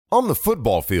On the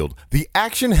football field, the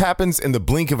action happens in the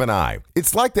blink of an eye.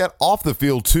 It's like that off the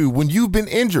field too when you've been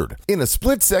injured. In a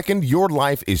split second, your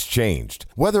life is changed.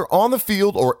 Whether on the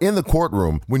field or in the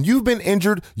courtroom, when you've been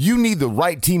injured, you need the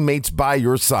right teammates by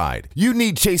your side. You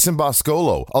need Chase &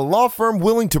 Boscolo, a law firm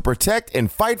willing to protect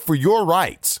and fight for your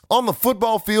rights. On the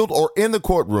football field or in the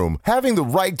courtroom, having the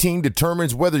right team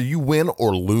determines whether you win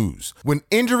or lose. When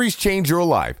injuries change your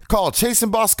life, call Chase &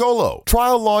 Boscolo,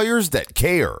 trial lawyers that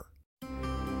care.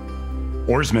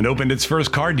 Ourisman opened its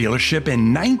first car dealership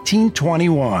in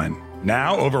 1921.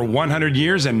 Now, over 100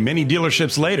 years and many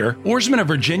dealerships later, Ourisman of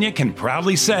Virginia can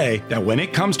proudly say that when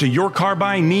it comes to your car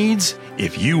buying needs,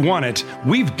 if you want it,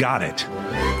 we've got it.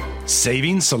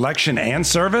 Savings, selection, and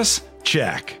service?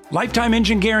 Check. Lifetime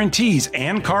engine guarantees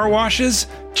and car washes?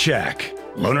 Check.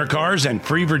 Loaner cars and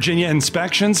free Virginia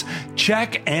inspections?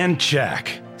 Check and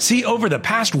check. See, over the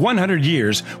past 100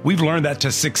 years, we've learned that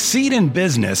to succeed in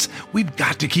business, we've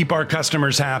got to keep our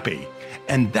customers happy.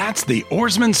 And that's the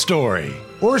Ourisman story.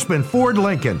 Ourisman Ford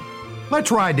Lincoln.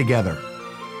 Let's ride together.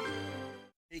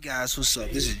 Hey guys, what's up?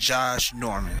 This is Josh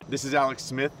Norman. This is Alex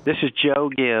Smith. This is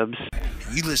Joe Gibbs.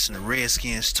 You listen to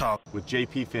Redskins Talk with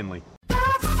JP Finley.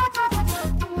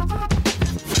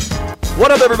 What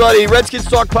up, everybody? Redskins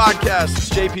Talk Podcast. It's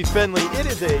JP Finley. It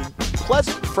is a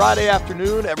pleasant Friday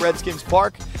afternoon at Redskins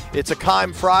Park. It's a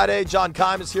Keim Friday. John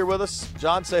Keim is here with us.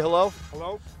 John, say hello.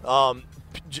 Hello.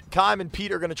 Keim and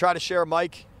Pete are going to try to share a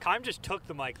mic. Keim just took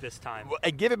the mic this time.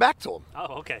 And give it back to him.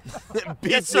 Oh, okay.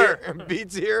 Yes, sir.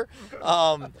 Beat's here.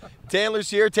 Taylor's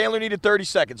here. Taylor needed 30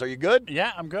 seconds. Are you good?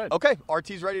 Yeah, I'm good. Okay.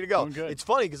 RT's ready to go. I'm good. It's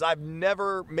funny because I've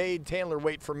never made Taylor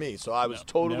wait for me, so I was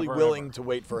totally willing to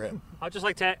wait for him. I'd just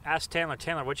like to ask Taylor,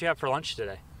 what'd you have for lunch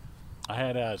today? I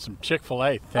had some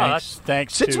Chick-fil-A. Thanks.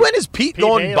 Since when is Pete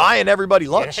going Haley. buying everybody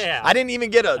lunch? Yeah. I didn't even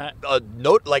get a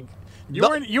note like. You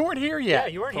weren't here yet. Yeah,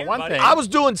 you weren't for here, one buddy. thing. I was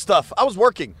doing stuff. I was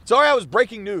working. Sorry, I was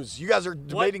breaking news. You guys are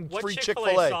debating what free Chick-fil-A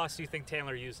Chick-fil-A. sauce do you think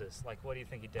Taylor uses? Like, what do you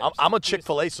think he dips? I'm a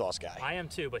Chick-fil-A sauce guy. I am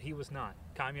too, but he was not.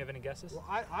 Keim, you have any guesses? Well,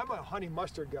 I'm a honey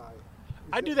mustard guy.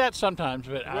 I do that sometimes,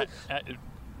 but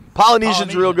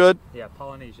Polynesian's real good. Yeah,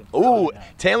 Polynesian. Ooh,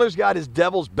 Taylor's got his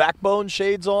Devil's Backbone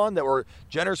shades on that were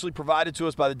generously provided to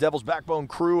us by the Devil's Backbone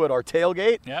crew at our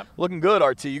tailgate. Yep. Looking good,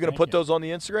 RT. You going to put those on the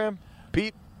Instagram?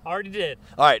 Pete? Already did.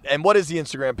 All right, and what is the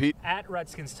Instagram, Pete? At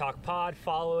Redskins Talk Pod.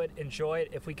 Follow it. Enjoy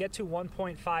it. If we get to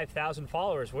 1.5 thousand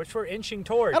followers, which we're inching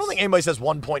towards. I don't think anybody says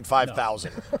 1.5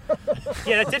 thousand.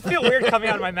 Yeah, that did feel weird coming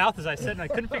out of my mouth as I said, and I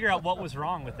couldn't figure out what was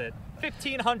wrong with it.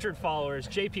 1,500 followers.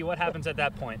 JP, what happens at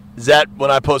that point? Is that when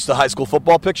I post a high school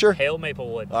football picture? Hail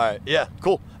Maplewood. All right, yeah,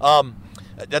 cool.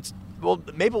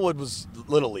 Maplewood was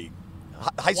Little League.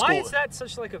 High school. Why is that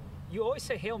such like a... You always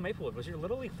say Hail Maplewood. Was your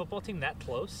Little League football team that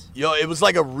close? It was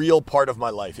like a real part of my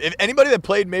life. If anybody that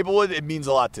played Maplewood, it means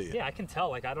a lot to you. Yeah, I can tell.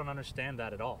 Like, I don't understand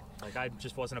that at all. Like, I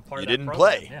just wasn't a part you of that didn't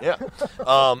program. play. Yeah.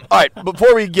 All right,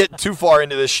 before we get too far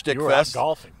into this shtick you were fest. out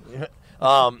golfing.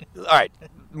 All right.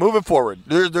 Moving forward,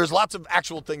 there's lots of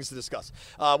actual things to discuss.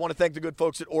 I want to thank the good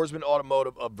folks at Ourisman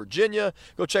Automotive of Virginia.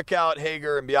 Go check out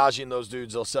Hager and Biaggi and those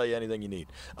dudes. They'll sell you anything you need.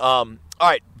 All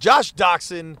right, Josh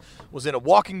Doctson was in a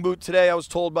walking boot today, I was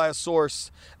told by a source.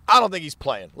 I don't think he's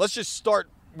playing. Let's just start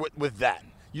with that.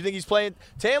 You think he's playing?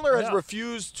 Taylor has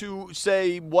refused to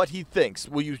say what he thinks.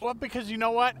 Will you? Well, because you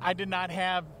know what? I did not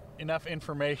have enough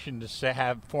information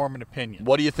to form an opinion.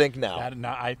 What do you think now?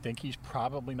 I think he's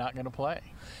probably not going to play.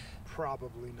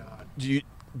 Probably not.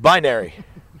 Binary,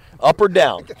 up or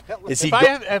down? Is if I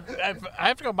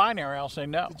have to go binary, I'll say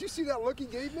no. Did you see that look he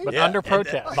gave me? But under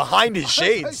protest. Behind his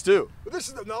shades, too.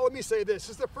 Now, let me say this.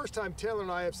 This is the first time Taylor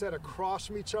and I have sat across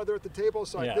from each other at the table,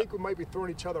 so I think we might be throwing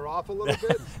each other off a little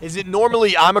bit. Is it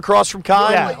normally I'm across from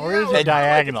Keim? Yeah, or is it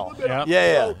diagonal?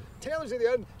 Yeah. So Taylor's at the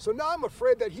end, so now I'm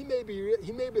afraid that he may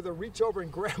be the reach over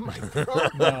and grab my throat.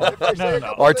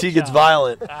 No. RT gets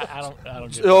violent. I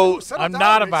don't get So I'm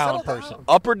not a violent person.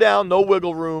 Up or down, no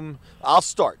wiggle room. I'll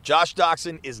start. Josh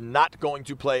Doctson is not going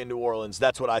to play in New Orleans.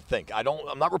 That's what I think. I'm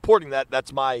not reporting that.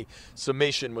 That's my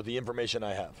summation with the information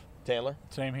I have. Taylor?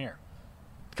 Same here.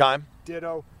 Keim?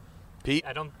 Ditto. Pete?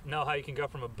 I don't know how you can go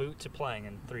from a boot to playing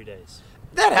in 3 days.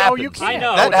 That happens. No, you can't. I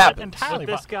know. That happens. Entirely.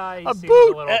 But this guy a seems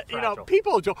boot. a little fragile.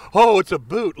 People go, "Oh, it's a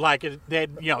boot." Like you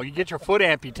get your foot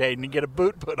amputated and you get a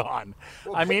boot put on.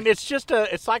 Well, I mean,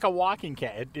 it's like a walking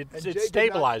cat. It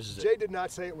stabilizes it. Jay did not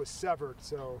say it was severed,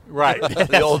 so Right.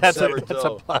 The old severed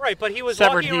toe. Right, but he was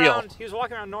Severed walking heel. around. He was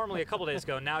walking around normally a couple days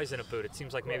ago. Now he's in a boot. It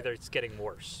seems like maybe it's getting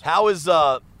worse. How is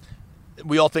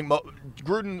we all think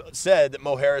Gruden said that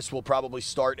Mo Harris will probably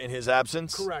start in his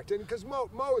absence? correct. And because Mo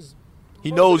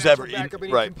He knows every every backup,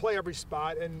 and right. He can play every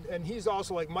spot, and he's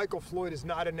also like Michael Floyd is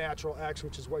not a natural X,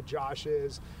 which is what Josh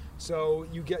is. So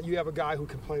you have a guy who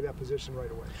can play that position right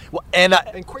away. Well, and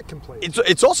Quick can play.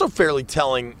 It's also fairly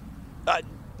telling.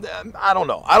 I don't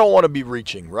know. I don't want to be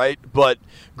reaching, right? But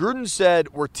Gruden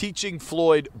said we're teaching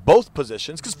Floyd both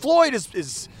positions because Floyd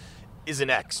is an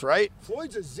X, right?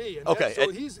 Floyd's a Z. And okay.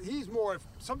 So he's more. If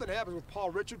something happens with Paul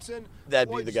Richardson,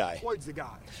 that'd be the guy. Floyd's the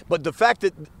guy. But the fact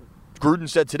that Gruden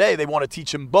said today they want to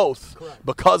teach him both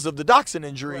because of the Doctson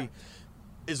injury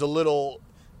is a little.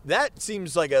 That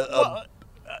seems like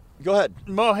go ahead.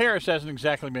 Mo Harris hasn't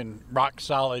exactly been rock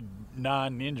solid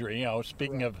non-injury.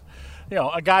 Speaking of,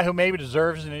 a guy who maybe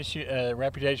deserves an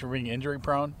reputation for being injury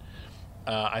prone.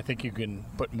 I think you can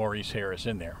put Maurice Harris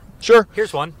in there. Sure.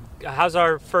 Here's one. How's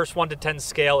our first 1 to 10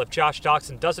 scale? If Josh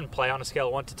Doctson doesn't play on a scale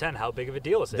of 1 to 10, how big of a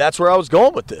deal is it? That's where I was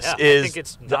going with this. Yeah, I think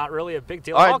it's not really a big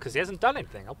deal at all because he hasn't done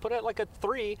anything. I'll put it like a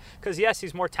 3 because, yes,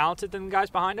 he's more talented than the guys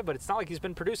behind him, but it's not like he's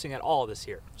been producing at all this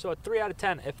year. So a 3 out of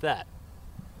 10, if that.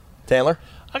 Taylor?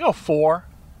 I go 4.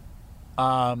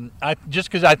 Just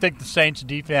because I think the Saints'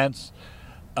 defense,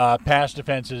 pass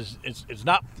defense it's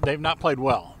not. They've not played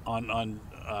well on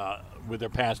with their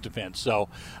pass defense. So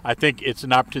I think it's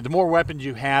an opportunity. The more weapons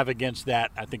you have against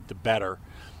that, I think the better.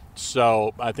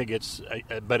 So I think it's.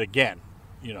 But again,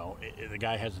 the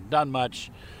guy hasn't done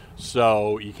much,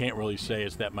 so you can't really say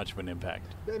it's that much of an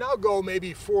impact. And I'll go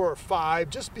maybe 4 or 5,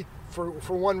 just for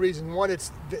one reason. One,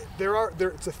 it's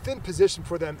a thin position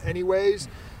for them anyways.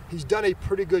 He's done a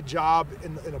pretty good job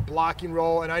in a blocking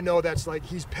role, and I know that's like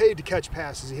he's paid to catch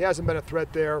passes. He hasn't been a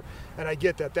threat there, and I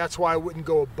get that. That's why I wouldn't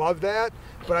go above that,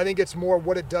 but I think it's more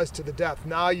what it does to the depth.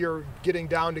 Now you're getting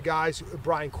down to guys,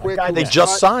 Brian Quick, a guy they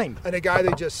just signed, and a guy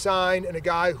they just signed, and a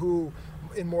guy who,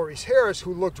 in Maurice Harris,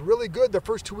 who looked really good the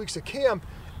first 2 weeks of camp,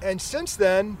 and since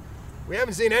then, we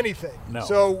haven't seen anything. No.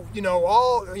 So,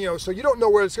 so you don't know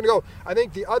where it's going to go. I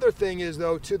think the other thing is,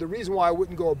 though, too, the reason why I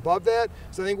wouldn't go above that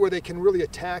is I think where they can really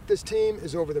attack this team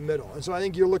is over the middle. And so I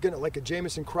think you're looking at like a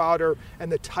Jamison Crowder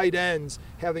and the tight ends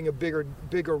having a bigger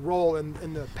role in the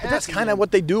passing. But that's kind of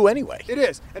what they do anyway. It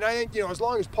is. And I think, as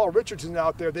long as Paul Richardson's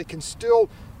out there, they can still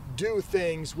do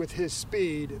things with his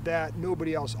speed that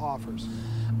nobody else offers.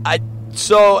 I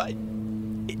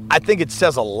think it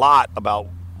says a lot about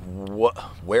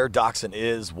where Doctson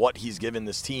is, what he's given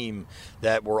this team,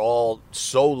 that we're all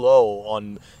so low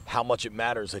on how much it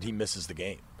matters that he misses the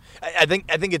game. I think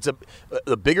it's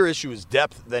the bigger issue is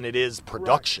depth than it is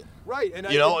production. Right. And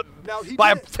now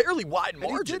by a fairly wide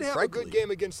margin. And he did have frankly. a good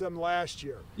game against them last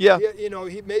year. Yeah.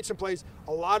 He made some plays.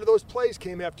 A lot of those plays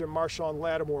came after Marshawn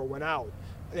Lattimore went out.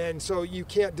 And so you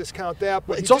can't discount that,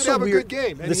 but it's he also did have weird. a good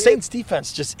game. The Saints'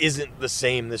 defense just isn't the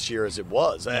same this year as it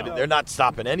was. No. They're not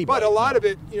stopping anybody. But a lot of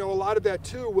it, a lot of that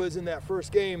too was in that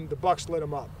first game. The Bucs lit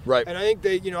them up. Right. And I think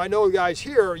they, I know guys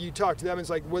here. You talk to them. It's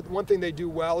like one thing they do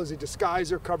well is they disguise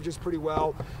their coverages pretty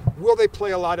well. Will they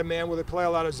play a lot of man? Will they play a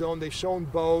lot of zone? They've shown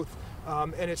both.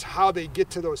 And it's how they get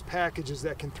to those packages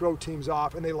that can throw teams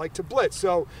off, and they like to blitz.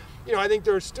 So, I think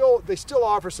they still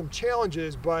offer some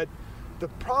challenges, but. The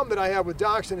problem that I have with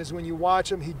Doctson is when you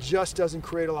watch him, he just doesn't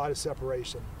create a lot of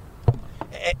separation.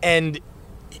 And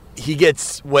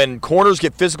when corners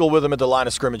get physical with him at the line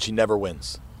of scrimmage, he never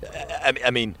wins.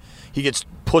 I mean, he gets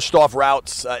pushed off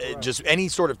routes, just any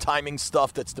sort of timing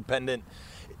stuff that's dependent.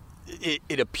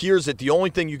 It appears that the only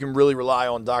thing you can really rely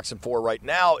on Doctson for right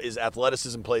now is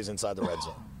athleticism plays inside the red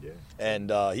zone. Yeah.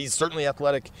 And he's certainly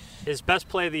athletic. His best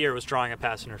play of the year was drawing a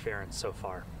pass interference so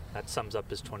far. That sums up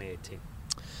his 2018.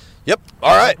 Yep.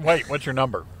 All right. Wait, what's your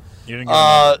number? You didn't get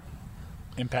a number.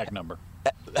 Impact number.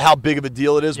 How big of a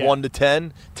deal it is, Yeah. 1 to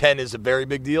 10. 10 is a very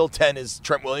big deal. 10 is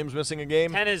Trent Williams missing a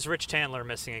game. 10 is Rich Chandler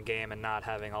missing a game and not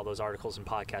having all those articles and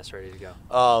podcasts ready to go.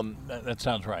 That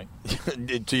sounds right.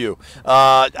 To you.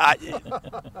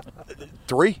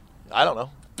 3? I don't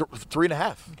know.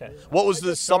 3.5. Okay. What was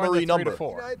the summary 3 number? to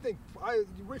 4. I think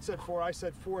Rich said 4. I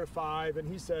said 4 to 5, and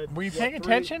he said. Were you paying 3.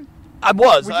 attention? I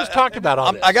was. We just talked about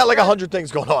all this. I got like 100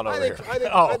 things going on over I think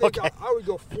here. I would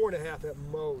go 4.5 at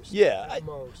most. Yeah. At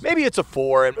most. Maybe it's a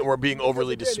 4 and we're being Because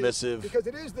overly again, dismissive. Because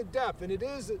it is the depth, and it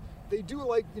is. They do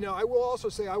like. I will also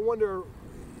say I wonder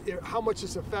how much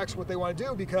this affects what they want to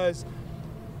do, because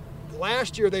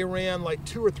last year they ran like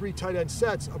 2 or 3 tight end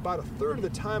sets about a third of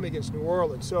the time against New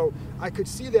Orleans. So I could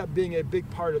see that being a big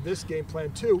part of this game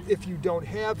plan too if you don't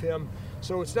have him.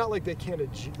 So it's not like they can't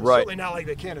adjust. Right. Certainly not like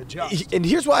they can't adjust. And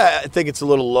here's why I think it's a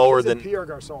little lower than Pierre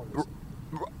Garçon.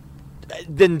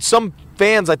 some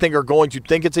fans I think are going to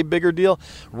think it's a bigger deal.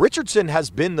 Richardson has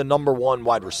been the number 1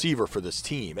 wide receiver for this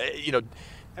team.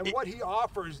 And what he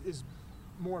offers is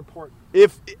more important.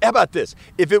 How about this?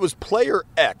 If it was player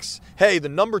X, hey, the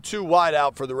number 2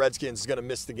 wideout for the Redskins is going to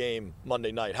miss the game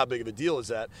Monday night. How big of a deal is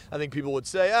that? I think people would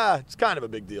say, it's kind of a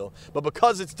big deal. But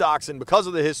because it's Doxson, because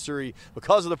of the history,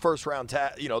 because of the first round,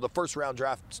 the first round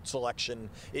draft selection,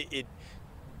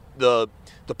 the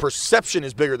perception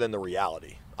is bigger than the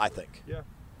reality, I think. Yeah.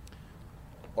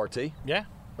 RT? Yeah.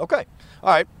 Okay. All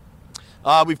right.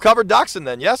 We've covered Doxson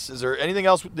then, yes? Is there anything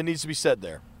else that needs to be said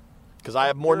there? Because I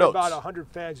have more notes. About 100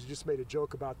 fans who just made a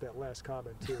joke about that last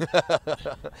comment, too.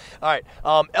 All right.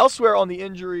 Elsewhere on the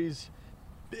injuries,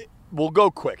 we'll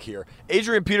go quick here.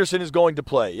 Adrian Peterson is going to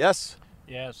play, yes?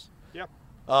 Yes. Yep.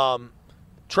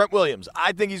 Trent Williams,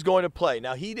 I think he's going to play.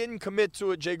 Now, he didn't commit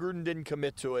to it. Jay Gruden didn't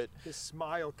commit to it. His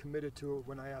smile committed to it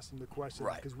when I asked him the question.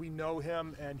 Right. Because we know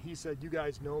him, and he said, you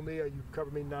guys know me. You've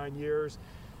covered me 9 years.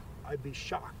 I'd be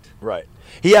shocked. Right.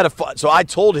 He had so I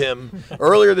told him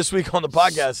earlier this week on the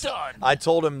podcast, I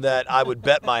told him that I would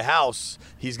bet my house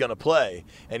he's going to play.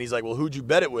 And he's like, well, who'd you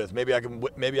bet it with? Maybe I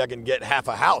can get half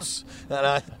a house. And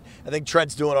I think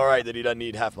Trent's doing all right that he doesn't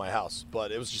need half my house.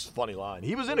 But it was just a funny line.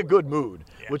 He was in a good mood,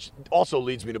 which also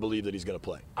leads me to believe that he's going to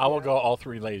play. I will go all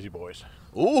 3 lazy boys.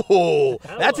 Ooh,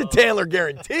 that's a Tandler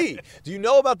guarantee. Do you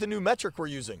know about the new metric we're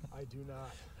using? I do not.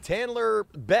 Tandler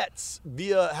bets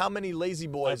via how many lazy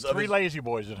boys? 3 lazy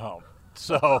boys at home.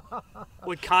 So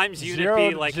would Kimes' unit 0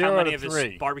 be like how many of 3.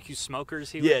 his barbecue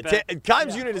smokers he would bet?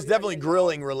 Kimes' unit is definitely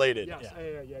grilling related. Yes.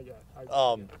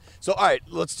 Yeah. So, all right,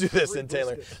 let's do this then,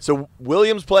 Taylor. So,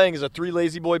 Williams playing is a 3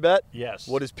 lazy boy bet? Yes.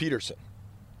 What is Peterson?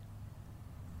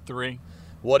 3.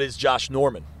 What is Josh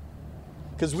Norman?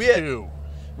 Because 2.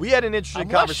 We had an interesting I'm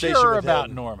conversation not sure with about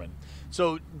him. Norman.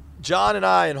 So, John and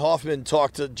I and Hoffman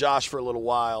talked to Josh for a little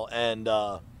while, and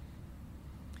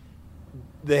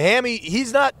the hammy,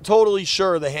 he's not totally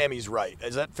sure the hammy's right.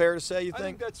 Is that fair to say, you think? I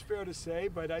think that's fair to say,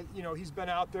 but he's been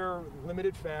out there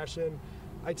limited fashion.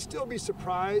 I'd still be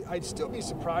surprised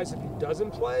if he doesn't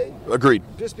play. Agreed.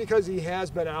 Just because he has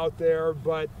been out there,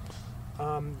 but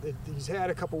he's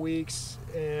had a couple weeks,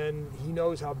 and he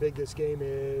knows how big this game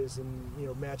is, and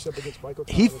matched up against Michael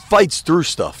Thomas. He fights through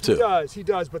stuff too. He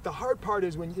does. But the hard part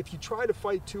is if you try to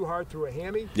fight too hard through a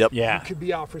hammy, you could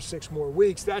be out for 6 more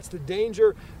weeks. That's the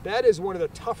danger. That is one of the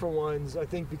tougher ones, I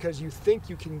think, because you think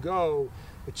you can go,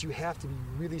 but you have to be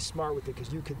really smart with it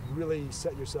because you could really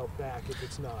set yourself back if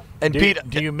it's not. And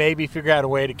do you maybe figure out a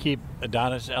way to keep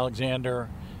Adonis Alexander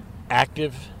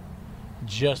active,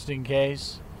 just in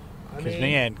case?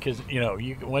 Because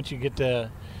once you get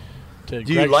to do Greg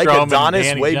you like Stroman, Adonis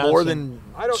Danny way Johnson, more than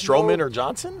Stroman or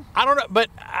Johnson? I don't know, but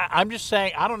I'm just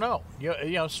saying I don't know.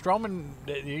 Stroman,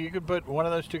 you could put one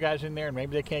of those 2 guys in there, and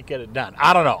maybe they can't get it done.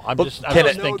 I don't know. I'm just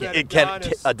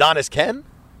thinking. Adonis can?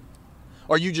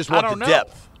 Or you just want the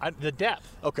depth? The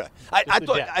depth. Okay.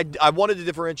 I wanted to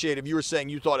differentiate if you were saying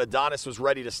you thought Adonis was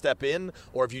ready to step in,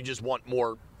 or if you just want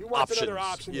more he wants options. Another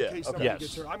option in case somebody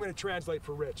gets hurt. I'm going to translate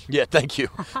for Rich. Yeah, thank you.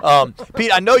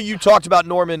 Pete, I know you talked about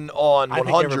Norman on 100.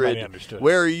 I think everybody understood.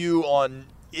 Where are you on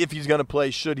if he's going to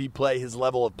play, should he play, his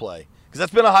level of play? Because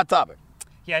that's been a hot topic.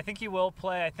 Yeah, I think he will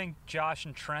play. I think Josh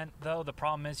and Trent, though, the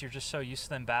problem is you're just so used to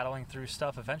them battling through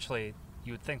stuff. Eventually,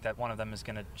 you would think that one of them is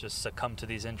going to just succumb to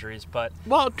these injuries. But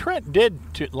Trent did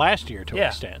last year to an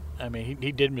extent. I mean,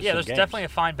 he did miss some there's games. definitely a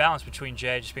fine balance between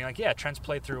Jay just being like, Trent's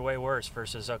played through way worse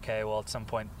versus, okay, well, at some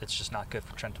point it's just not good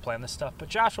for Trent to play on this stuff. But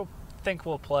Josh will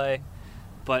play.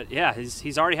 But,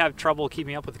 he's already had trouble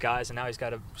keeping up with the guys, and now he's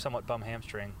got a somewhat bum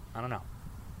hamstring. I don't know.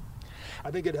 I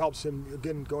think it helps him,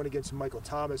 again, going against Michael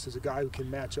Thomas as a guy who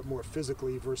can match up more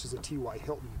physically versus a T.Y.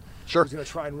 Hilton. Sure. Who's going to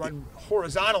try and run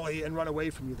horizontally and run away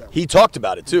from you that way. He talked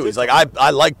about it, too. He's like, I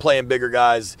like playing bigger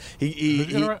guys.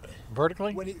 He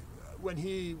vertically? When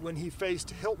he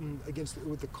faced Hilton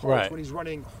with the Colts, when he's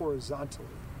running horizontally.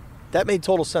 That made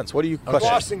total sense. What are you questioning?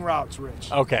 Crossing routes,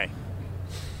 Rich. Okay.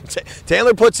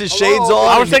 Taylor puts his shades on.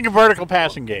 I was thinking vertical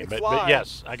passing game, but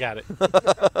yes, I got it.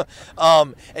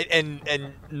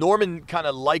 And Norman kind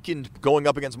of likened going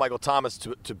up against Michael Thomas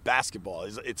to basketball.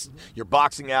 It's you're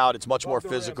boxing out. It's much more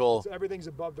physical. Everything's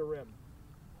above the rim.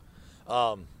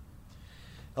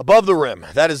 Above the rim.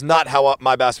 That is not how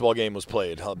my basketball game was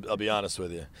played. I'll be honest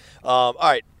with you. All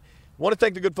right. Want to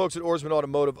thank the good folks at Oarsman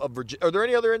Automotive of Virginia. Are there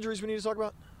any other injuries we need to talk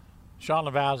about? Sean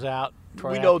Laval's out.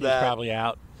 Troy we know Apke's that. Probably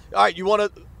out. All right. You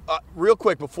want to real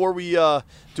quick before we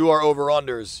do our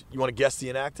over-unders, you want to guess the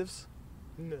inactives?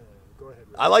 No, go ahead,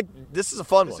 Rich. This is a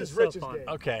fun one. This is Rich's game.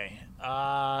 Okay.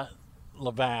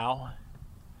 Laval,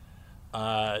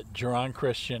 Jerron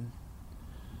Christian.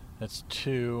 That's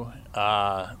 2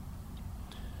 wide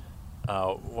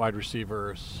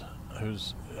receivers.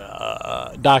 Who's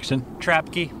Doxson?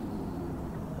 Trapke.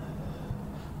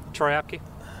 Troy Apke.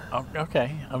 Oh,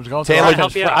 okay. I was going through Taylor, offense.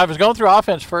 help you out. I was going through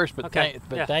offense first, but Okay.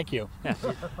 Yeah. thank you. Yeah.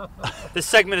 This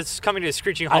segment is coming to a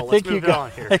screeching halt. I think Let's move you it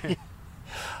on here.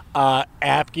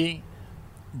 Apke,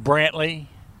 Brantley,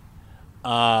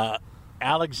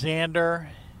 Alexander.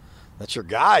 That's your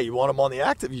guy. You want him on the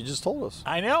active. You just told us.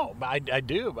 I know, but I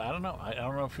do, but I don't know. I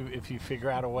don't know if you figure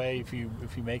out a way, if you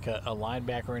make a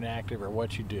linebacker inactive or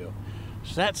what you do.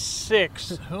 So that's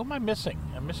 6. Who am I missing?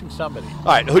 I'm missing somebody. All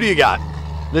right, who do you got?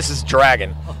 This is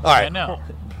Dragon. All right. I know.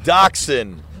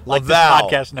 Doxson, Like this Laval.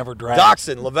 podcast never drags.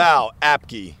 Doxson, Laval,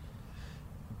 Apke,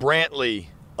 Brantley,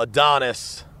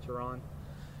 Adonis,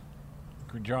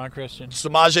 John Christian.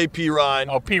 Samaje Perine,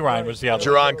 Oh, Perine was the other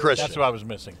Jerron one. Christian. That's what I was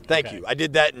missing. Thank Okay. you. I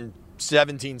did that in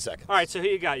 17 seconds. All right, so who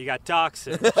you got? You got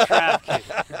Doxson,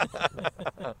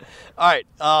 Trafke. All right.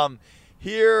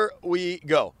 Here we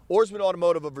go. Oarsman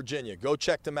Automotive of Virginia. Go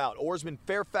check them out. Oarsman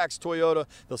Fairfax Toyota.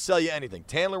 They'll sell you anything.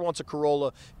 Tandler wants a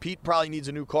Corolla. Pete probably needs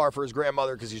a new car for his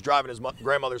grandmother because he's driving his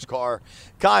grandmother's car.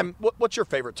 Kyle, what's your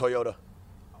favorite Toyota?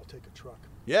 I'll take a truck.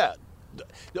 Yeah.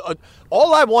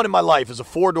 All I want in my life is a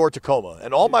 4-door Tacoma.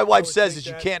 And all my wife would says take is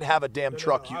you that. can't have a damn No,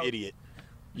 truck, you I- idiot.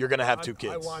 You're going to have 2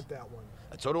 kids. I want that one.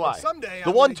 And so do I. someday the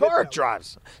I'm one gonna get Tarek that one.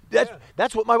 drives.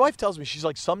 That's what my wife tells me. She's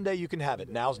like, someday you can have it.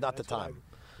 Now's not the That's what time.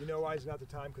 You know why it's not the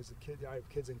time? Because I have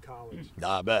kids in college.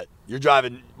 Nah, I bet. You're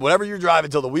driving, whatever you're driving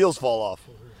until the wheels fall off.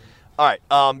 All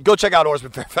right, go check out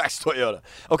Oarsman Fairfax Toyota.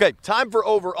 Okay, time for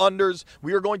over-unders.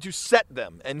 We are going to set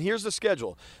them, and here's the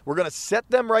schedule. We're going to set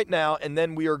them right now, and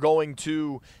then we are going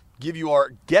to give you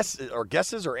our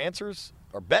guesses or answers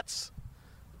or bets.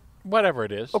 Whatever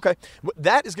it is. Okay,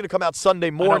 that is going to come out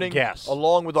Sunday morning, guess.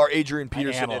 along with our Adrian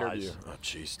Peterson analyze. interview. Oh,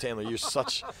 jeez, Taylor, you're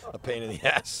such a pain in the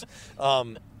ass.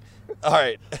 All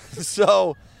right,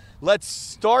 so let's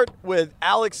start with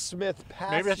Alex Smith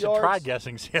pass Maybe I should yards. try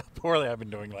guessing, see how poorly I've been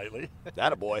doing lately.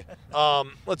 Attaboy.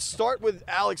 Let's start with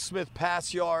Alex Smith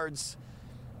pass yards.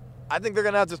 I think they're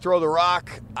going to have to throw the rock.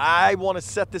 I want to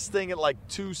set this thing at like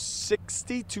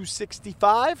 260,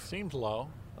 265. Seems low.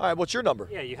 All right, what's your number?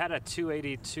 Yeah, you had a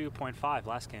 282.5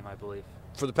 last game, I believe.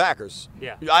 For the Packers.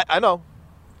 Yeah. I know.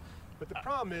 But the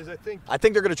problem is, I think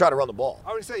they're going to try to run the ball.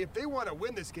 I would say if they want to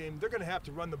win this game, they're going to have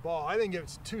to run the ball. I think if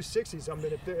it's 260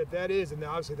 something, if that is, then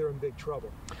obviously they're in big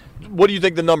trouble. What do you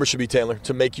think the number should be, Taylor,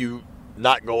 to make you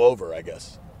not go over, I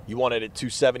guess? You want it at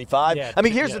 275? Yeah, I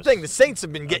mean, here's the yes. thing. The Saints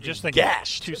have been getting just thinking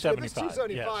gashed. If it's 275.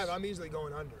 275, yes. I'm easily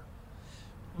going under.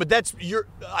 But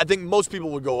I think most people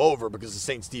would go over because the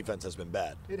Saints defense has been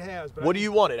bad. It has. But What do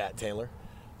you want it at, Taylor?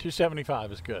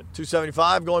 275 is good.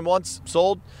 275 going once,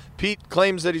 sold. Pete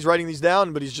claims that he's writing these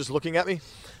down, but he's just looking at me.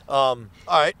 All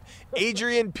right.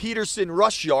 Adrian Peterson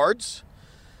rush yards.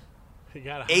 He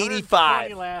got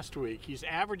 85 last week. He's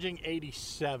averaging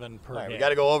 87 per All right, game. we got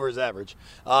to go over his average.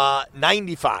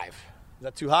 95. Is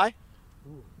that too high?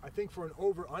 I think for an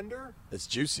over-under, That's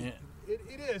juicy. Yeah.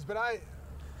 it is. But I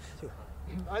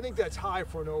think that's high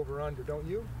for an over-under, don't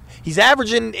you? He's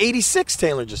averaging 86,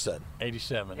 Taylor just said.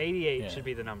 87. 88 Yeah. should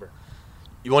be the number.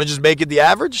 You want to just make it the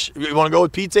average? You want to go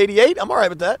with Pete's 88? I'm all right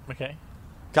with that. Okay.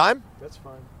 Time? That's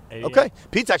fine. 88. Okay.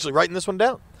 Pete's actually writing this one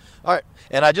down. All right.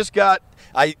 And I just got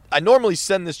I normally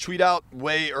send this tweet out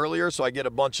way earlier so I get a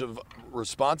bunch of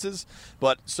responses.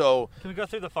 But so Can we go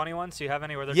through the funny ones? Do you have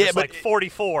any where they're Yeah, just but like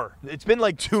 44? it's been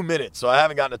like 2 minutes, so I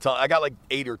haven't gotten a ton. I got like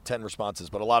 8 or 10 responses,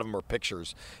 but a lot of them are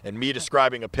pictures. And me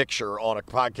describing a picture on a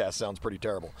podcast sounds pretty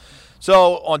terrible.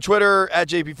 So on Twitter, at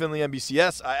JP Finley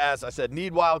NBCS, I said,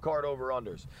 need wild card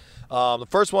over-unders. The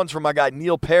first one's from my guy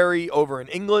Neil Perry over in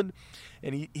England.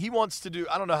 And he wants to do,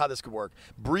 I don't know how this could work.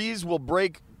 Breeze will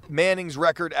break Manning's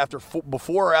record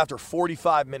before or after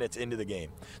 45 minutes into the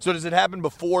game. So does it happen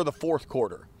before the fourth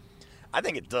quarter? I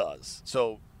think it does.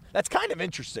 So that's kind of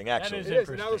interesting, actually. is It is.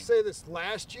 And I would interesting. say this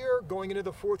last year, going into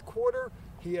the fourth quarter,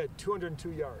 he had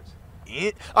 202 yards.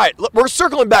 All right, look, we're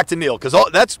circling back to Neil because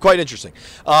that's quite interesting.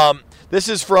 This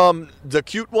is from the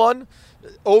cute one,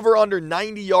 over under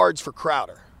 90 yards for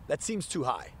Crowder. That seems too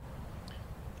high.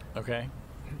 Okay.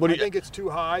 What do I you think it's too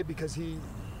high because he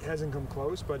hasn't come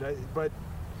close, but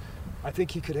I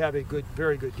think he could have a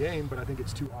very good game, but I think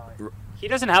it's too high. He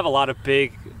doesn't have a lot of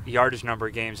big yardage number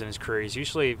games in his career. He's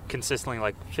usually consistently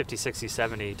like 50, 60,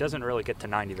 70. He doesn't really get to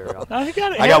 90 very often. I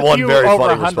got got one very over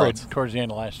funny 100 response. towards the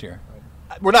end of last year.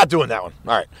 We're not doing that one.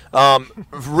 All right.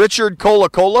 Richard Cola,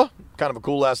 kind of a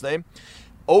cool last name.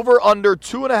 Over under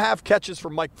 2.5 catches for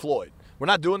Mike Floyd. We're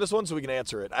not doing this one, so we can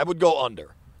answer it. I would go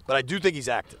under, but I do think he's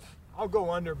active. I'll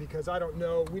go under because I don't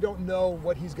know. We don't know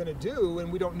what he's going to do,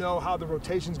 and we don't know how the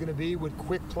rotation's going to be. Would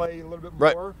Quick play a little bit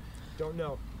Right. more? Don't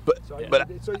know. So I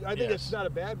think Yes. it's not a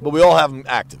bad one. But we all have them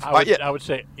active. I would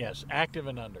say yes, active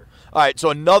and under. All right, so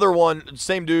another one,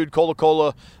 same dude, Cola,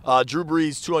 Drew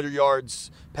Brees, 200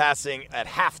 yards passing at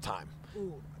halftime.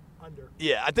 Ooh, under.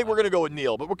 Yeah, I think we're going to go with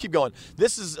Neil, but we'll keep going.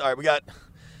 This is, all right, we got,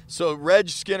 so Reg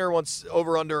Skinner wants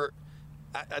over under.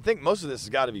 I think most of this has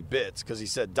got to be bits because he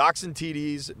said Doxson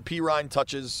TDs, P. Ryan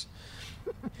touches,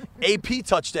 AP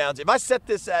touchdowns. If I set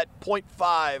this at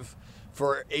 0.5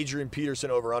 for Adrian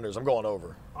Peterson over unders, I'm going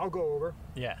over. I'll go over.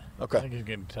 Yeah. Okay. I think he's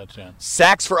getting a touchdown.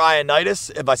 Sacks for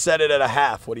Ioannidis, if I set it at a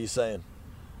half, what are you saying?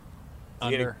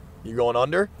 Under. You going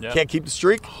under? Yep. Can't keep the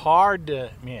streak? Hard to,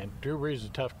 man, Drew Brees is a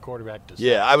tough quarterback to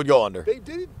Yeah, I would go under.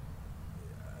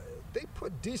 They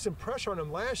put decent pressure on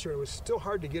him last year, and it was still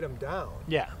hard to get him down.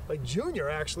 Yeah. Like Junior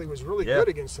actually was really good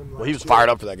against him. Well, he was last fired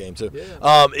year. up for that game, too.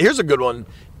 Yeah. Here's a good one.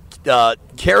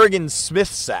 Kerrigan Smith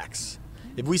sacks.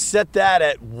 If we set that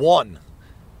at 1.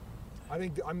 I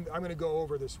think I'm going to go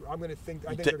over this. I think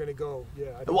they're going to go.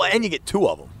 Yeah. Well, and you get 2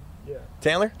 of them. Yeah.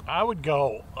 Taylor? I would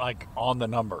go, like, on the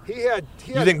number. He had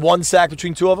You think 1 sack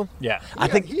between 2 of them? Yeah. I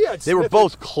think he had they were Smith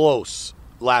both close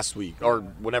last week or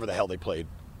whenever the hell they played.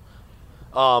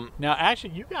 Now,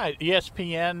 actually, you guys,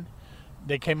 ESPN,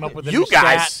 they came up with a You new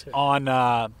guys. stat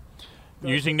on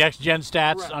using next-gen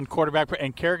stats Correct. on quarterback,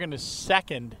 and Kerrigan is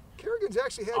second Kerrigan's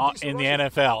actually had decent in the rushing.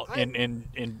 NFL I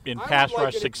in would pass liken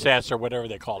rush it- success or whatever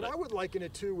they called it. And I would liken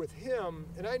it too with him,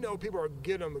 and I know people are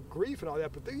giving him grief and all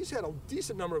that, but he's had a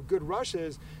decent number of good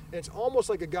rushes, and it's almost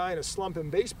like a guy in a slump in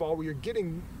baseball where you're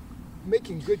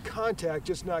making good contact,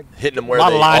 just not Hitting them where A lot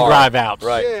they of line are. drive outs.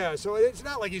 Right. Yeah, so it's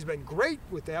not like he's been great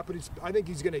with that, but I think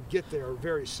he's going to get there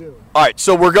very soon. All right,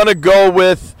 so we're going to go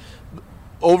with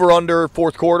over-under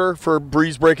 4th quarter for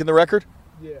Breeze breaking the record?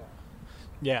 Yeah.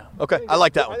 Yeah. Okay, I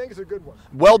like that I one. think it's a good one.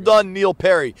 Well done, Neil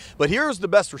Perry. But here's the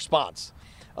best response.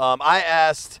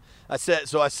 I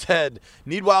said,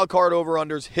 need wild card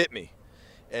over-unders, hit me.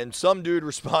 And some dude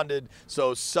responded,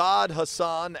 so Saad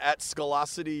Hassan at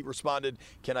Scholasity responded,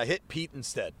 can I hit Pete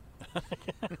instead?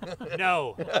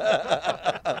 No.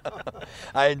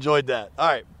 I enjoyed that. All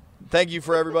right. Thank you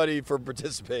for everybody for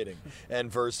participating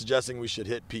and for suggesting we should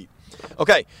hit Pete.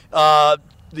 Okay.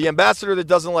 The ambassador that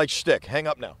doesn't like shtick, hang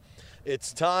up now.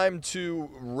 It's time to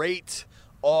rate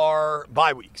our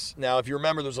bye weeks. Now, if you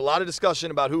remember, there's a lot of discussion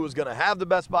about who was going to have the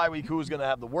best bye week, who was going to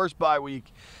have the worst bye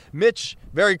week. Mitch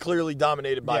very clearly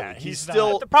dominated bye week. He's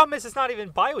still The problem is it's not even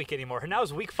bye week anymore. Now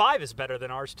his week 5 is better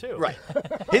than ours too. right.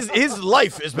 His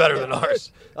life is better than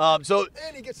ours. So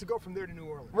And he gets to go from there to New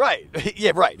Orleans. right,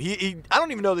 yeah, right. He I don't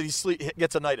even know that he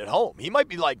gets a night at home. He might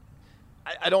be like,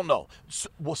 I don't know.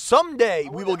 Well, someday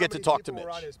we will get to talk to Mitch.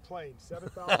 On his plane,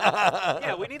 7,000.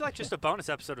 Yeah, we need like just a bonus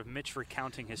episode of Mitch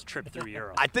recounting his trip through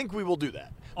Europe. I think we will do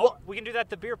that. Oh, we can do that at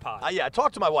the beer pod. Yeah, I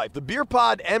talked to my wife. The beer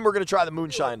pod, and we're going to try the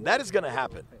moonshine. That is going to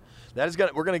happen.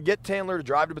 We're going to get Tandler to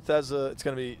drive to Bethesda. It's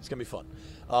going to be fun.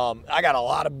 I got a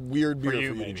lot of weird beer for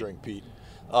you to drink, Pete.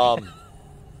 All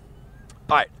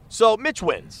right, so Mitch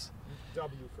wins.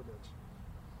 W for Mitch.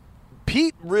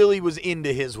 Pete really was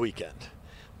into his weekend.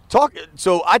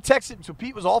 So I texted. So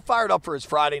Pete was all fired up for his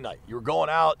Friday night. You were going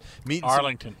out,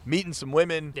 meeting some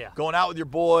women, going out with your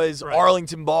boys, Right.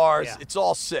 Arlington bars. Yeah. It's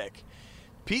all sick.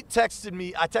 Pete texted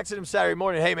me. I texted him Saturday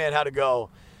morning. Hey man, how'd it go?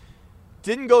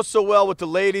 Didn't go so well with the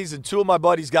ladies, and 2 of my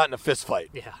buddies got in a fist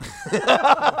fight. Yeah.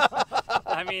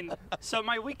 I mean, so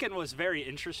my weekend was very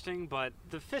interesting, but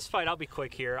the fist fight, I'll be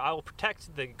quick here. I will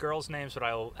protect the girls' names, but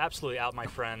I will absolutely out my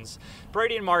friends.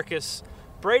 Brady and Marcus.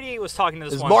 Brady was talking to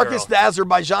this Is one Marcus girl. the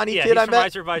Azerbaijani Yeah, kid he's I from met?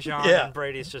 Azerbaijan, Yeah. and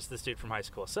Brady's just this dude from high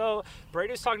school. So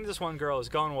Brady was talking to this one girl, it was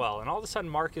going well, and all of a sudden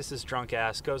Marcus's drunk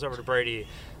ass goes over to Brady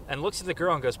and looks at the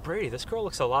girl and goes, Brady, this girl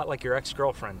looks a lot like your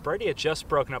ex-girlfriend. Brady had just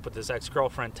broken up with his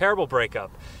ex-girlfriend. Terrible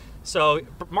breakup. So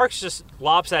Marcus just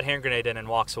lobs that hand grenade in and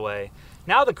walks away.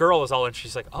 Now the girl is all in.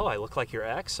 She's like, oh, I look like your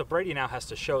ex? So Brady now has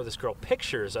to show this girl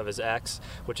pictures of his ex,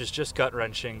 which is just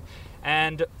gut-wrenching.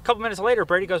 And a couple minutes later,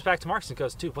 Brady goes back to Marcus and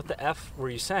goes, dude, what the F were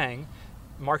you saying?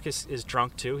 Marcus is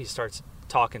drunk too. He starts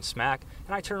talking smack.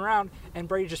 And I turn around, and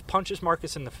Brady just punches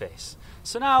Marcus in the face.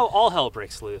 So now all hell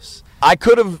breaks loose. I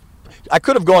could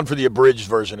have gone for the abridged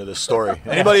version of this story.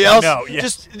 Anybody else? No, yes.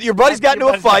 Just your buddies got into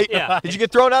a fight. Yeah. Did you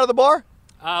get thrown out of the bar?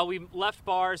 We left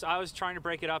bars. I was trying to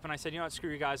break it up, and I said, you know what,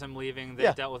 screw you guys, I'm leaving. They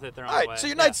Yeah. dealt with it their own All right, way. so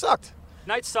your night sucked.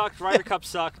 Night sucked. Ryder Cup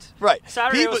sucked. Right.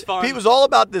 Saturday was fun. Pete was all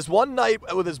about this one night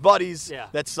with his buddies Yeah.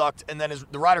 that sucked, and then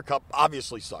the Ryder Cup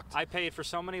obviously sucked. I paid for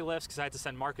so many lifts because I had to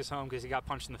send Marcus home because he got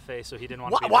punched in the face, so he didn't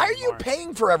want to be there Why are you anymore.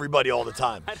 paying for everybody all the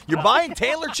time? You're buying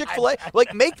Taylor Chick-fil-A?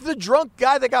 Like, make the drunk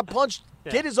guy that got punched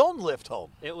get his own lift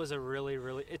home. It was a really,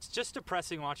 really... It's just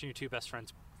depressing watching your two best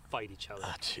friends fight each other.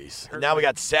 Ah, jeez. Now we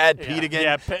got sad Pete again.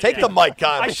 Yeah, Take the mic,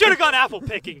 Kyle. I should have gone apple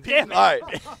picking. Damn it. All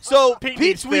right. So Pete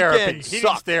Pete's needs therapy. weekend He needs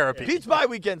sucked. therapy. Pete's bye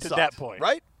weekend To sucked. that point.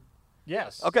 Right?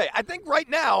 Yes. Okay. I think right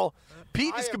now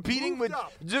Pete I is have competing moved with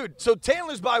up. dude. So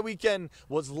Taylor's bye weekend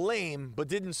was lame, but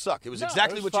didn't suck. It was No,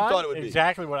 exactly it was what you fun. thought it would be.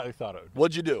 Exactly what I thought it would be.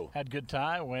 What'd you do? Had a good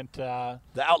time. Went The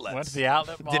outlets. Went to the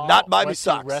outlet mall. Did not buy me went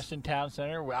socks. To Reston Town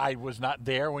Center. I was not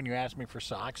there when you asked me for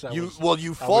socks. You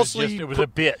was falsely. just- it was a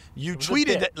bit. You It was a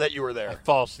tweeted bit. that you were there.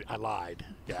 Falsely. I lied.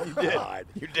 Yeah, You did. I lied.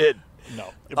 You did. No,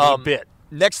 it was a bit.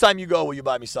 Next time you go, will you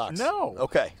buy me socks? No.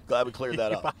 Okay. Glad we cleared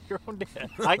that You buy up. your own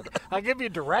I give you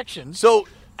directions So,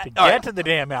 to all get right. to the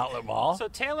damn outlet mall. So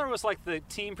Taylor was like the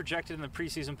team projected in the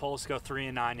preseason polls to go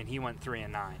 3-9, and he went 3-9.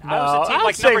 No, I was the team I'd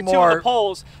like say number 2 in more- the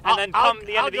polls, and then I'll- come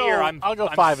the end of the I'll year, go- I'm I'll go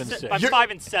I'm 5 and si- 6. I'm You're-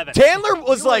 5-7. Taylor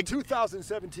was You were like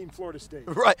 2017 Florida State.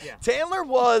 right. Yeah. Taylor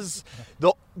was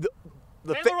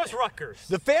the Taylor was Rutgers.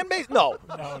 The fan base, no.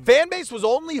 Fan base was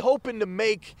only hoping to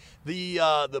make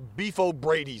the Beef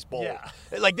O'Brady's Bowl. Yeah.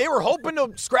 Like they were hoping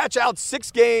to scratch out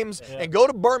 6 games and go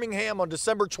to Birmingham on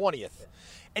December 20th.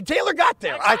 And Taylor got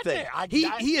there, I got think.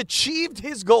 there. He achieved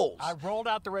his goals. I rolled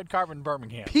out the red carpet in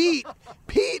Birmingham. Pete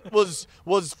was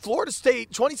Florida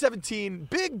State 2017,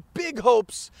 big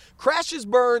hopes, crashes,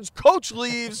 burns, coach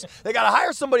leaves. They got to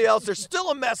hire somebody else. They're still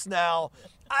a mess now.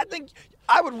 I think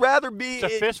I would rather be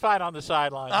It's a fist fight on the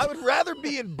sidelines. I would rather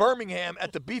be in Birmingham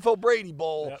at the Beef O'Brady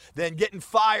Bowl than getting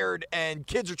fired and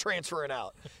kids are transferring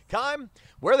out. Kime,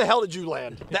 where the hell did you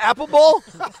land? The Apple Bowl?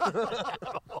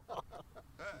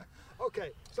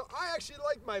 Okay, so I actually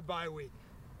like my bye week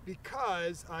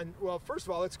because first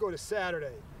of all, let's go to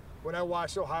Saturday when I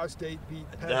watched Ohio State beat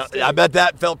Penn State. I bet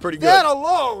that felt pretty good. That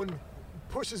alone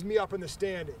pushes me up in the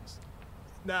standings.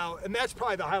 Now, and that's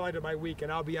probably the highlight of my week,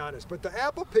 and I'll be honest. But the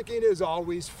apple picking is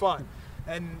always fun,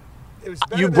 and it was.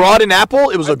 Better You than- brought an apple?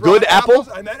 It was I a good brought apple?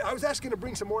 apples. I was asking to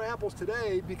bring some more apples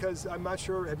today because I'm not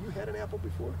sure. Have you had an apple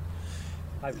before?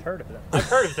 I've heard of them. I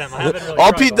haven't really All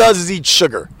tried Pete one. does is eat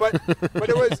sugar. But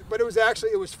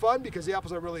it was fun because the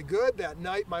apples are really good. That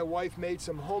night, my wife made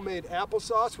some homemade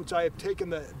applesauce, which I have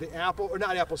taken the apple, or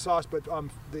not applesauce, but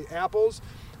the apples,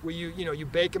 where you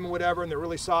bake them or whatever, and they're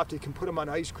really soft. You can put them on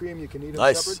ice cream. You can eat them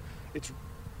Nice. separate. It's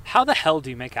How the hell do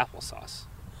you make applesauce?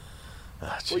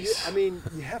 well,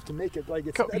 you have to make it like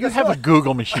it's. You have a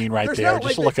Google machine right There's there. not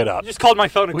Just like look this- it up. You just called my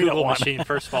phone a We don't Google want it. machine,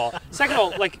 first of all. Second of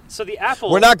all, so the apple.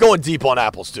 We're not going deep on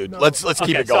apples, dude. No. Let's keep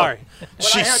Okay, it going. sorry.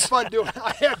 But I had fun doing.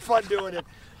 I had fun doing it.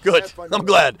 I Good. had fun I'm doing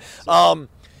glad. it. All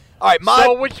right,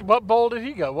 So what bowl did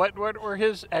he go? What were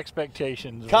his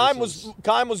expectations? Kime versus-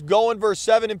 was going for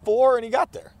 7-4, and he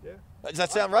got there. Yeah. Does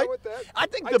that sound I'm right? fine with that. I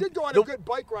think I did go on a good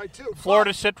bike ride too. Florida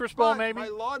but- Citrus Bowl, but maybe? My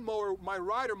lawnmower, my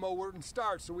rider mower wouldn't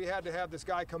start, so we had to have this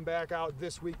guy come back out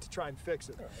this week to try and fix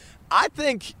it. I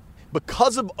think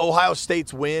because of Ohio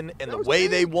State's win and That the was way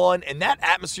big. they won and that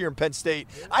atmosphere in Penn State,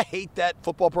 I hate that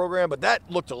football program, but that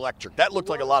looked electric. That looked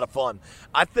like a lot of fun.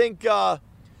 I think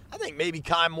maybe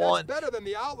Kime That's won. better than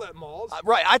the outlet malls.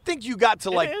 Right. I think you got to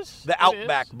It like is. the It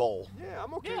Outback is. Bowl. Yeah,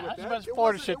 I'm okay Yeah, with I that. suppose It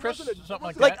Florida wasn't- it Citrus, wasn't a- something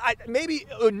like wasn't that. Like maybe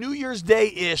a New Year's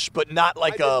Day-ish, but not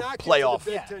like I did a not get to the playoff.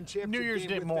 Big Yeah, Ten championship New Year's game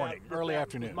Day with morning, that- early with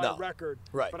afternoon. My No. record,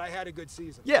 Right. but I had a good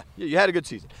season. Yeah, you had a good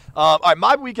season. All right,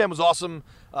 my weekend was awesome.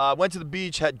 Went to the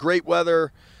beach, had great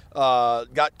weather.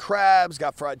 Got crabs,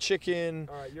 got fried chicken.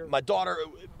 All right,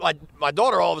 my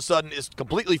daughter all of a sudden is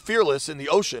completely fearless in the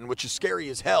ocean, which is scary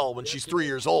as hell when she's 3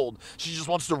 years old. She just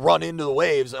wants to run into the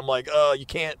waves. I'm like, you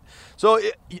can't. So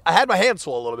I had my hands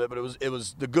full a little bit, but it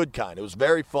was the good kind. It was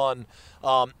very fun.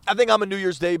 I think I'm a New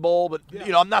Year's Day bowl, but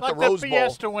I'm not like the Rose Bowl.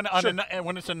 Fiesta when Sure.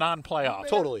 when it's a non-playoff.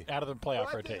 Totally. Out of the playoff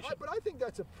But I think- rotation. but I think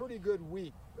that's a pretty good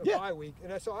week, a Yeah. bye week.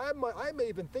 And so I may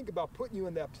even think about putting you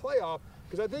in that playoff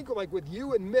because I think like with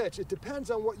you and Mitch, it depends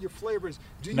on what your flavor is.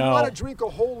 Do you No. want to drink a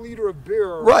whole liter of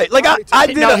beer? Right, like how many I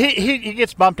times- did No, a- he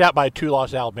gets bumped out by a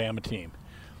 2-loss Alabama team,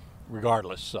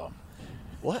 regardless. So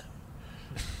What?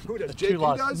 Who does?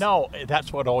 2-loss. JP does? No,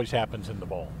 that's what always happens in the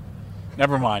bowl.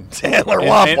 Never mind. Taylor in,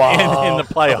 Wampa. in the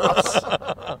playoffs.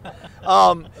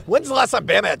 When's the last time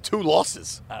Bama had 2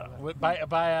 losses? I don't know, by a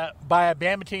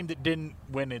Bama team that didn't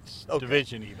win its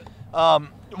division even.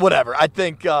 Whatever. I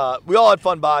think we all had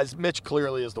fun buys. Mitch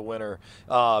clearly is the winner.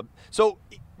 So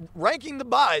ranking the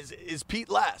buys, is Pete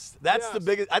last? That's the Yes.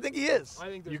 biggest. I think he is. I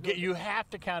think there's You have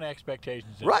to count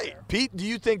expectations. in Right. there. Pete, do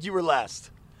you think you were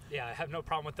last? Yeah, I have no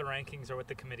problem with the rankings or what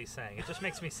the committee's saying. It just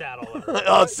makes me sad all over.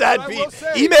 Oh, sad I will Pete.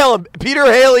 say- Email him.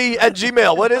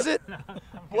 PeterHaley@gmail. What is it?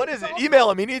 What is it? Email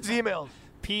him. He needs emails.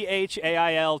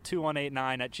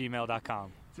 PHAIL2189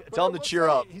 @gmail.com. Tell him to cheer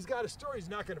up. He's got a story he's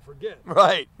not going to forget.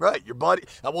 Right. Your buddy.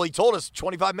 Well, he told us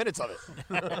 25 minutes of it.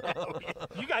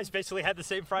 You guys basically had the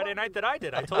same Friday night that I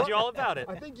did. I told you all about it.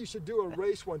 I think you should do a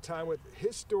race one time with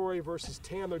his story versus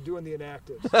Tandler doing the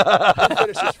inactives. Who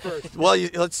finishes first? Well,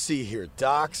 let's see here.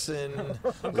 Dachshund.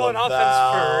 I'm going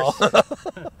Laval. offense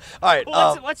first. All right.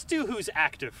 Well, let's do who's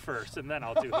active first, and then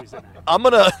I'll do who's inactive.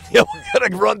 We're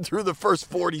gonna run through the first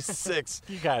 46.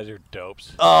 You guys are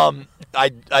dopes. I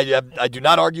do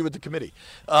not argue with the committee.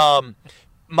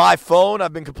 My phone,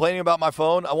 I've been complaining about my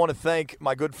phone. I want to thank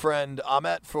my good friend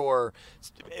Ahmet for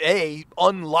A,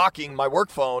 unlocking my work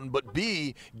phone, but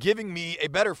B, giving me a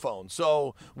better phone.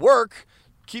 So work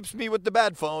keeps me with the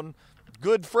bad phone.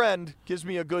 Good friend gives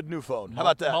me a good new phone. How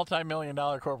about that?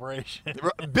 Multi-million-dollar corporation.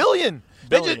 Billion.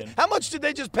 Billion. How much did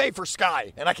they just pay for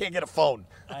Sky? And I can't get a phone.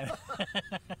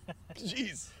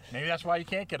 Jeez. Maybe that's why you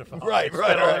can't get a phone. Right.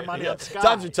 Spend all their money on Sky.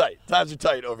 Times are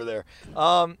tight over there.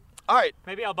 All right.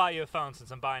 Maybe I'll buy you a phone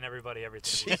since I'm buying everybody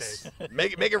everything these days.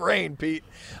 Make it rain, Pete.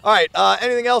 All right.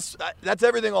 Anything else? That's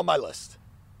everything on my list.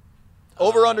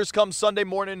 Over-unders come Sunday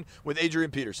morning with Adrian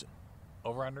Peterson.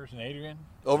 Over-unders and Adrian?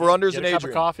 Over-unders and Adrian. Get a cup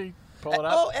of coffee? Pull it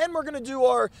up. Oh, and we're going to do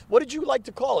our, what did you like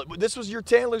to call it? This was your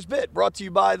Tandler's bit, brought to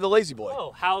you by the Lazy Boy.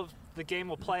 Oh, how the game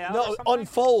will play out? No, or something?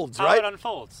 unfolds, how right? How it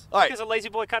unfolds. All right. Because a Lazy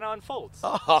Boy kind of unfolds.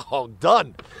 Oh,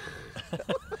 done.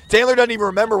 Tandler doesn't even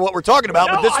remember what we're talking about.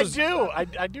 No, but this was...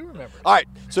 I do remember. All right,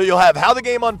 so you'll have how the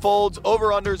game unfolds,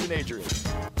 over-unders, and Adrian.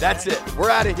 That's it.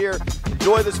 We're out of here.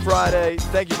 Enjoy this Friday.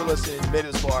 Thank you for listening. You made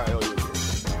it this far. I owe you.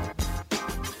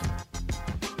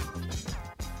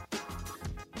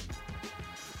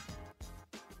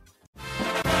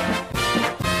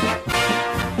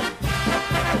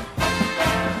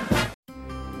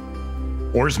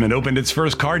 Ourisman opened its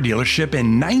first car dealership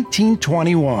in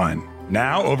 1921.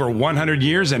 Now, over 100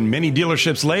 years and many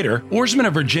dealerships later, Ourisman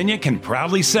of Virginia can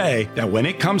proudly say that when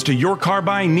it comes to your car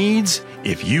buying needs,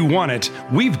 if you want it,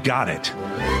 we've got it.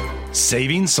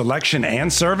 Savings, selection,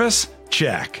 and service?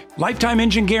 Check. Lifetime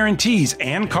engine guarantees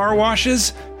and car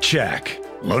washes? Check.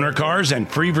 Loaner cars and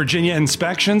free Virginia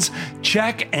inspections?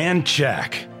 Check and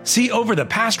check. See, over the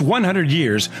past 100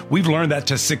 years, we've learned that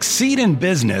to succeed in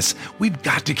business, we've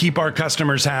got to keep our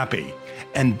customers happy.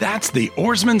 And that's the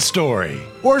Ourisman story.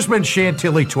 Ourisman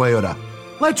Chantilly Toyota.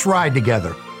 Let's ride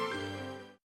together.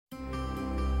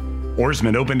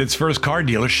 Ourisman opened its first car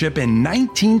dealership in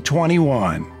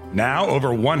 1921. Now,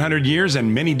 over 100 years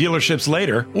and many dealerships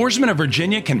later, Ourisman of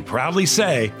Virginia can proudly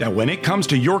say that when it comes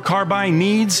to your car buying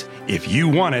needs, if you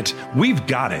want it, we've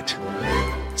got it.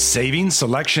 Savings,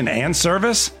 selection, and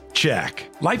service? Check.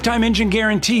 Lifetime engine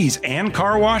guarantees and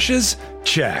car washes?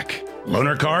 Check.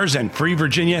 Loaner cars and free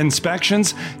Virginia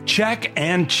inspections? Check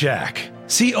and check.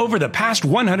 See, over the past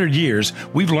 100 years,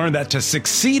 we've learned that to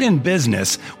succeed in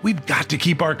business, we've got to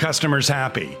keep our customers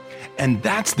happy. And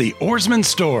that's the Ourisman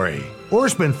story.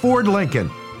 Ourisman Ford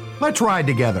Lincoln. Let's ride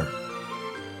together.